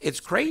 It's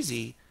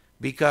crazy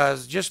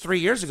because just 3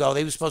 years ago,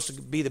 they were supposed to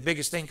be the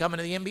biggest thing coming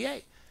to the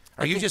NBA.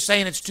 Are you just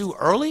saying it's too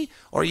early,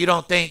 or you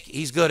don't think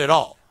he's good at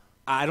all?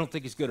 I don't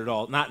think he's good at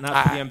all. Not for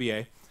the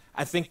NBA.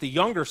 I think the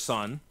younger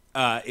son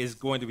is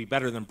going to be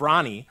better than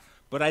Bronny,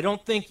 but I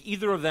don't think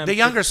either of them. The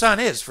younger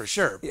son is, for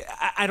sure.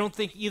 I don't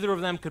think either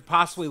of them could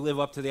possibly live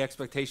up to the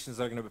expectations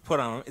that are going to be put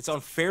on them. It's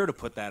unfair to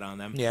put that on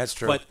them. Yeah, that's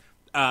true. But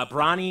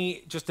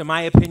Bronny, just in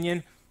my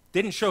opinion,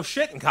 didn't show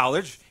shit in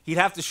college. He'd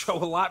have to show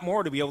a lot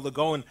more to be able to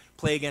go and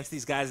play against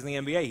these guys in the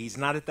NBA. He's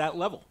not at that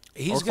level.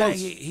 He's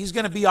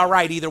gonna be all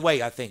right either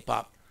way, I think,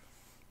 Pop.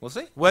 We'll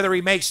see. Whether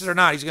he makes it or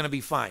not, he's going to be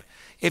fine.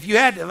 If you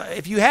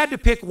had to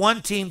pick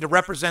one team to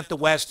represent the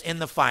West in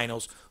the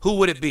finals, who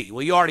would it be?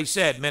 Well, you already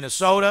said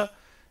Minnesota,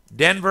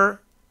 Denver,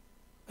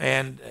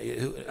 and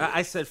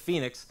I said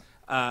Phoenix.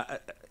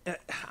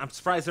 I'm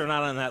surprised they're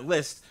not on that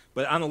list,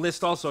 but on the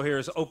list also here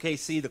is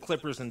OKC, the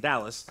Clippers, and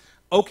Dallas.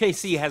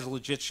 OKC has a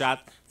legit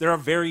shot. They're a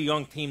very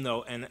young team,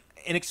 though, and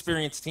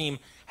inexperienced team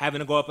having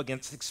to go up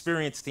against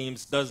experienced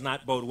teams does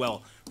not bode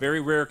well.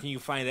 Very rare can you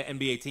find an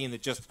NBA team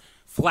that just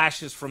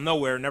flashes from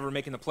nowhere, never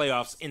making the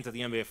playoffs into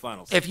the NBA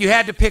Finals. If you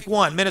had to pick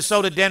one,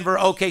 Minnesota, Denver,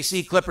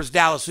 OKC, Clippers,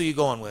 Dallas, who you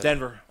going with?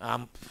 Denver.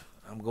 I'm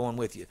going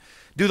with you.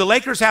 Do the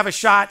Lakers have a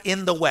shot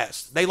in the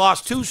West? They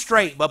lost 2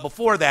 straight, but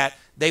before that,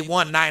 they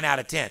won 9 out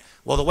of 10.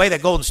 Well, the way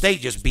that Golden State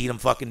just beat them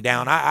fucking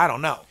down, I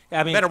don't know.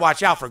 I mean, better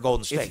watch out for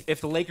Golden State. If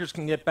the Lakers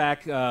can get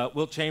back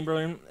Wilt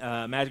Chamberlain,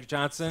 Magic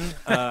Johnson,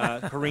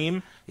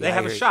 Kareem, they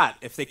have a shot.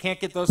 If they can't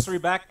get those 3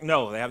 back,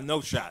 no, they have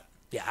no shot.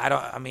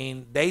 Yeah,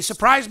 they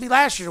surprised me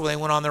last year when they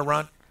went on their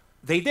run.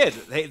 They did.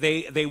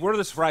 They were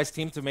the surprise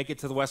team to make it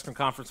to the Western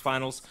Conference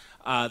Finals.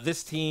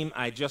 This team,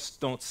 I just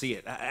don't see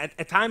it.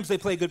 At times they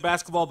play good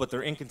basketball, but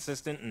they're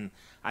inconsistent, and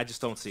I just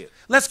don't see it.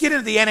 Let's get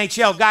into the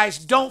NHL. Guys,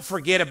 don't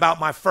forget about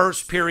my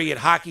first period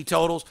hockey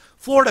totals.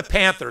 Florida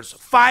Panthers,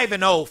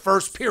 5-0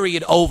 first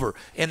period over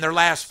in their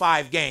last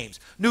 5 games.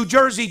 New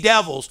Jersey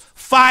Devils,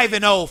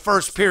 5-0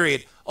 first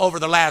period over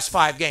the last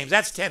 5 games.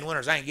 That's 10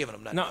 winners. I ain't giving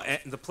them nothing. No,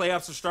 and the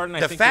playoffs are starting.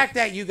 The fact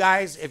that you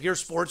guys, if you're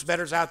sports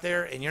bettors out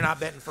there and you're not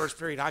betting first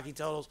period hockey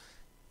totals,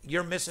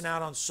 you're missing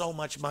out on so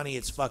much money.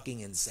 It's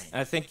fucking insane.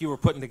 I think you were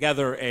putting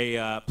together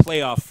a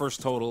playoff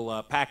first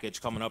total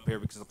package coming up here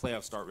because the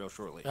playoffs start real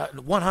shortly.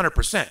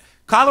 100%.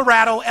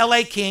 Colorado,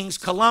 LA Kings,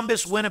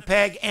 Columbus,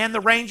 Winnipeg, and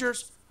the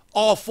Rangers,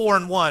 all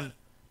 4-1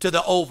 to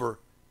the over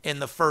in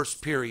the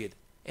first period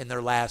in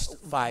their last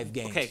 5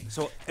 games. Okay,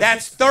 so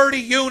that's 30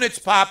 units,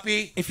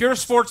 Poppy. If you're a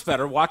sports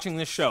bettor watching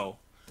this show,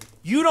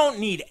 you don't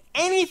need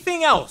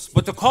anything else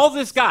but to call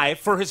this guy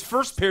for his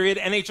first period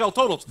NHL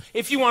totals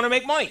if you want to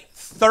make money.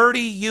 30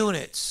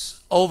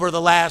 units over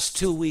the last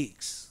 2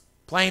 weeks.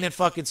 Plain and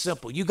fucking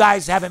simple. You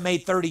guys haven't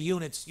made 30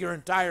 units your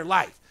entire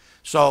life.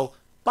 So,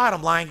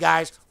 bottom line,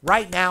 guys,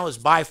 right now is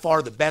by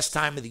far the best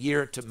time of the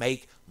year to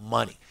make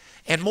money.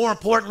 And more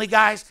importantly,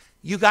 guys,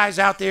 you guys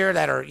out there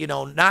that are,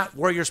 not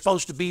where you're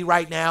supposed to be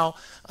right now,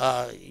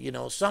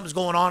 something's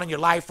going on in your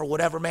life or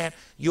whatever, man,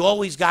 you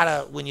always got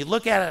to, when you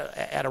look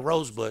at a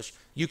rose bush,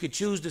 you could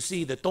choose to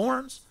see the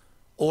thorns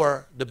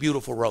or the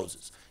beautiful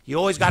roses. You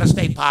always got to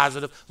stay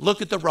positive,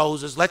 look at the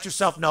roses, let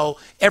yourself know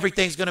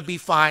everything's going to be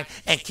fine,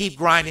 and keep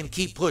grinding,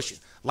 keep pushing.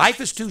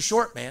 Life is too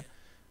short, man.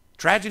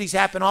 Tragedies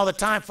happen all the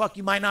time. Fuck,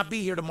 you might not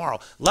be here tomorrow.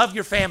 Love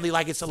your family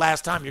like it's the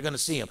last time you're going to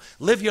see them.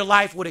 Live your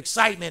life with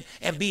excitement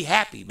and be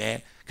happy,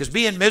 man. Because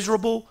being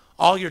miserable,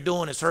 all you're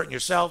doing is hurting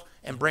yourself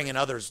and bringing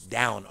others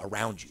down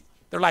around you.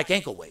 They're like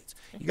ankle weights.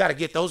 You got to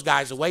get those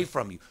guys away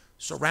from you.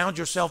 Surround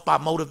yourself by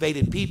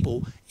motivated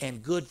people,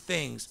 and good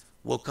things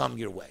will come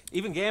your way.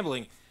 Even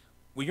gambling,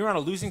 when you're on a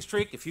losing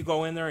streak, if you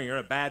go in there and you're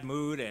in a bad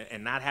mood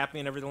and not happy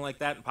and everything like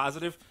that and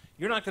positive,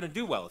 you're not going to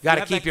do well. If you got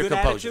to have keep that your good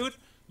composure. Attitude,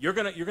 you're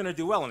gonna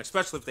do well, and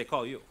especially if they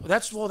call you.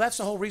 That's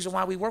the whole reason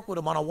why we work with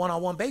them on a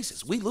one-on-one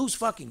basis. We lose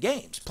fucking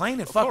games, plain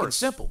and fucking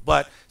simple.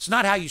 But it's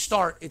not how you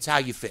start; it's how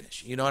you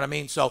finish. You know what I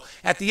mean? So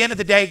at the end of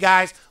the day,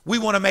 guys, we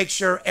want to make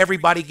sure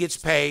everybody gets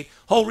paid.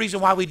 Whole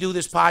reason why we do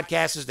this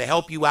podcast is to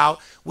help you out.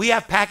 We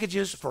have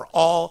packages for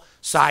all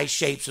size,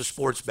 shapes of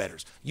sports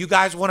bettors. You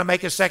guys want to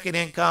make a second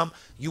income?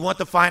 You want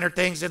the finer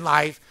things in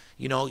life?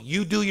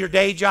 You do your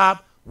day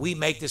job. We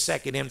make the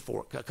second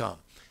income.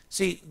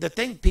 See, the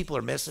thing people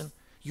are missing.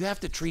 You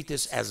have to treat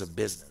this as a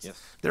business. Yes.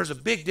 There's a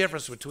big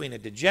difference between a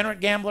degenerate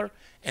gambler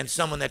and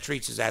someone that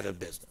treats it as a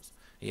business.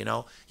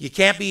 You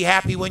can't be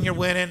happy when you're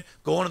winning,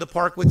 going to the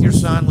park with your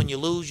son. When you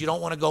lose, you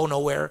don't want to go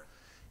nowhere.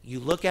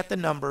 You look at the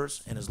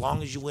numbers, and as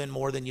long as you win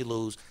more than you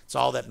lose, it's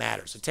all that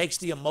matters. It takes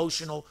the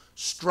emotional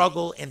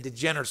struggle and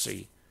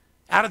degeneracy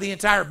out of the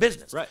entire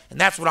business. Right.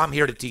 And that's what I'm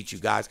here to teach you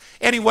guys.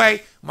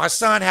 Anyway, my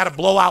son had a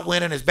blowout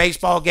win in his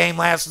baseball game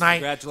last night.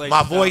 Congratulations,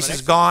 My voice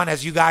Dominic. is gone,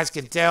 as you guys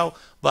can tell.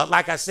 But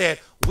like I said,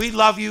 we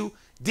love you.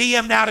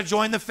 DM now to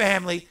join the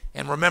family.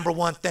 And remember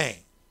one thing.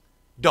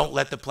 Don't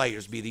let the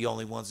players be the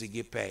only ones that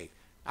get paid.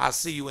 I'll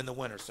see you in the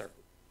winner's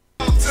circle.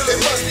 It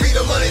must be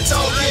the money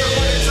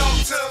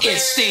talking.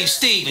 It's Steve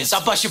Stevens,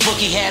 I bust your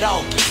bookie head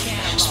open.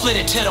 Split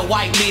it to the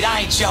white meat,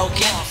 I ain't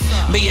joking.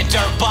 Me and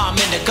Dirt Bomb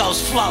in the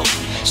ghost float.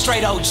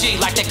 Straight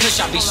OG like that kush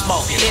I be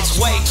smoking. It's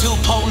way too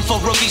potent for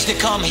rookies to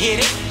come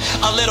hit it.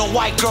 A little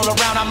white girl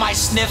around, I might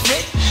sniff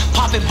it.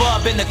 Poppin'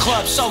 bub in the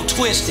club, so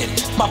twisted.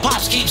 My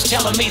pops keeps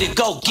telling me to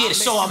go get it.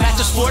 So I'm at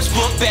the sports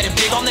book, betting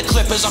big on the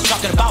Clippers. I'm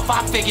talking about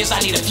 5 figures,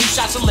 I need a few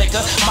shots of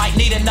liquor. Might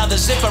need another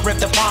zipper if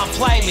the bomb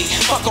play me.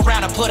 Fuck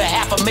around and put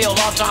 $500,000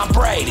 on Tom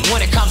Brady.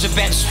 When it comes to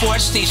betting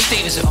sports, Steve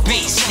Stevens a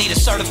beast. Need a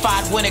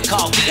certified winner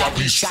called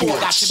VIP Sports.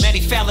 Got too many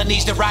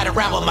felonies to ride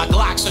around with my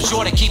Glock, so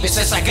sure to keep it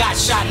since I got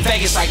shot in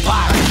Vegas like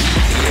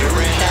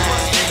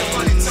Paparazzi.